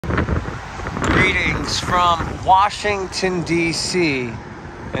Greetings from Washington, D.C.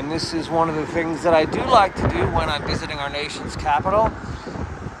 And this is one of the things that I do like to do when I'm visiting our nation's capital,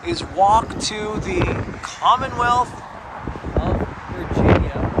 is walk to the Commonwealth of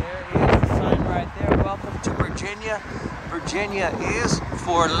Virginia. There is the sign right there. Welcome to Virginia. Virginia is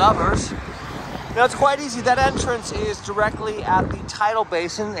for lovers. Now it's quite easy. That entrance is directly at the tidal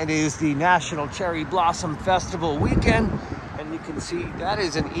basin. It is the National Cherry Blossom Festival weekend. And you can see that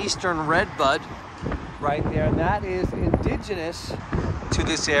is an eastern redbud right there. And that is indigenous to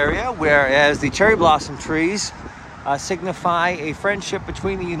this area, whereas the cherry blossom trees signify a friendship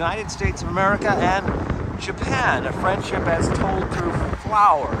between the United States of America and Japan, a friendship as told through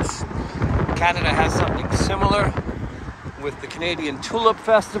flowers. Canada has something similar with the Canadian Tulip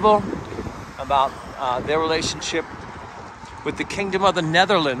Festival about their relationship with the Kingdom of the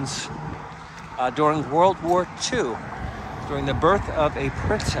Netherlands during World War II, during the birth of a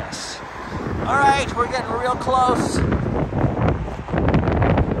princess. All right, we're getting real close.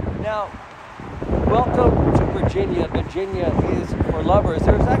 Now, welcome to Virginia. Virginia is for lovers.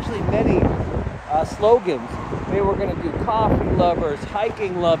 There's actually many slogans. They were going to do coffee lovers,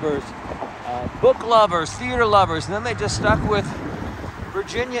 hiking lovers, book lovers, theater lovers, and then they just stuck with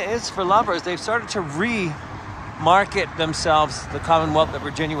Virginia is for lovers. They've started to re-market themselves, the Commonwealth of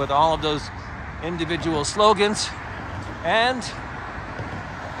Virginia, with all of those individual slogans. And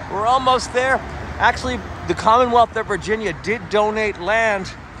we're almost there. Actually, the Commonwealth of Virginia did donate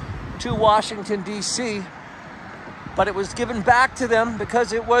land to Washington, D.C., but it was given back to them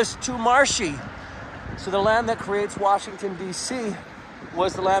because it was too marshy. So the land that creates Washington, D.C.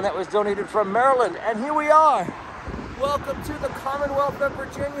 was the land that was donated from Maryland. And here we are. Welcome to the Commonwealth of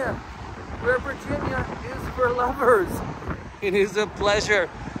Virginia, where Virginia is for lovers. It is a pleasure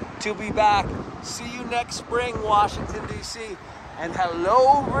to be back. See you next spring, Washington, D.C. And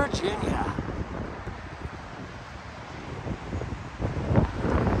hello, Virginia.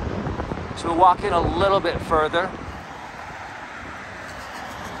 So we'll walk in a little bit further.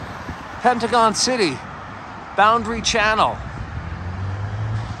 Pentagon City, Boundary Channel.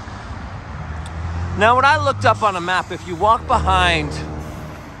 Now, when I looked up on a map, if you walk behind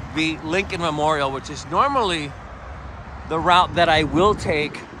the Lincoln Memorial, which is normally the route that I will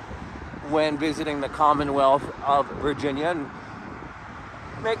take when visiting the Commonwealth of Virginia, and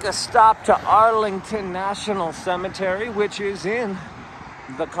make a stop to Arlington National Cemetery, which is in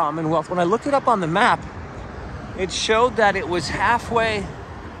the Commonwealth. When I looked it up on the map, it showed that it was halfway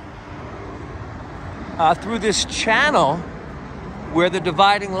through this channel where the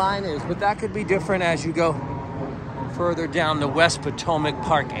dividing line is, but that could be different as you go further down the West Potomac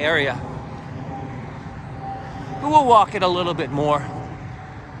Park area. But we'll walk it a little bit more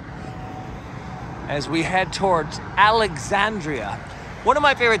as we head towards Alexandria. One of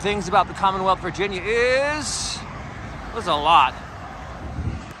my favorite things about the Commonwealth of Virginia is, there's a lot.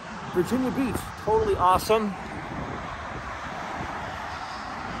 Virginia Beach, totally awesome.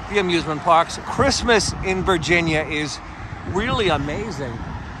 The amusement parks. Christmas in Virginia is really amazing.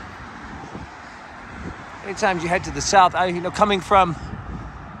 Anytime you head to the South, coming from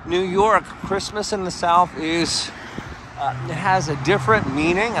New York, Christmas in the South is, it has a different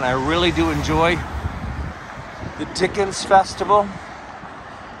meaning, and I really do enjoy the Dickens Festival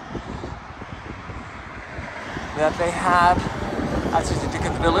that they had. That's the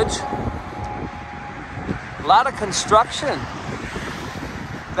Dickens Village. A lot of construction.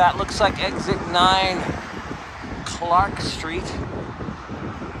 That looks like exit 9 Clark Street.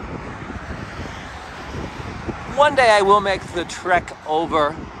 One day I will make the trek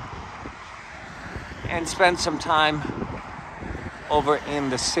over and spend some time over in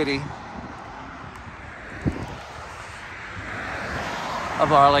the city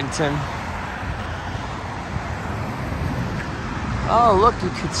of Arlington. Oh, look, you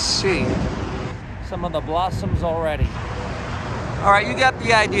could see some of the blossoms already. All right, you get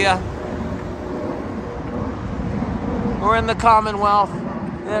the idea. We're in the Commonwealth.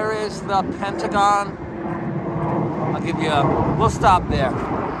 There is the Pentagon. We'll stop there.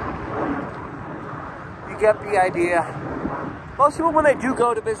 You get the idea. Most people, when they do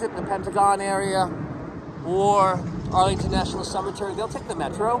go to visit the Pentagon area or Arlington National Cemetery, they'll take the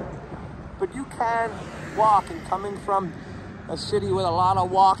metro. But you can walk, and coming from a city with a lot of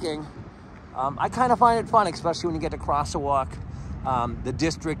walking, I kind of find it fun, especially when you get to cross a walk the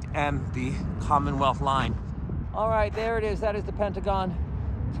district and the Commonwealth line. All right, there it is. That is the Pentagon.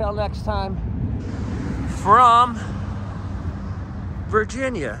 Till next time, from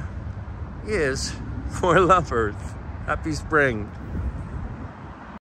Virginia is for lovers. Happy spring.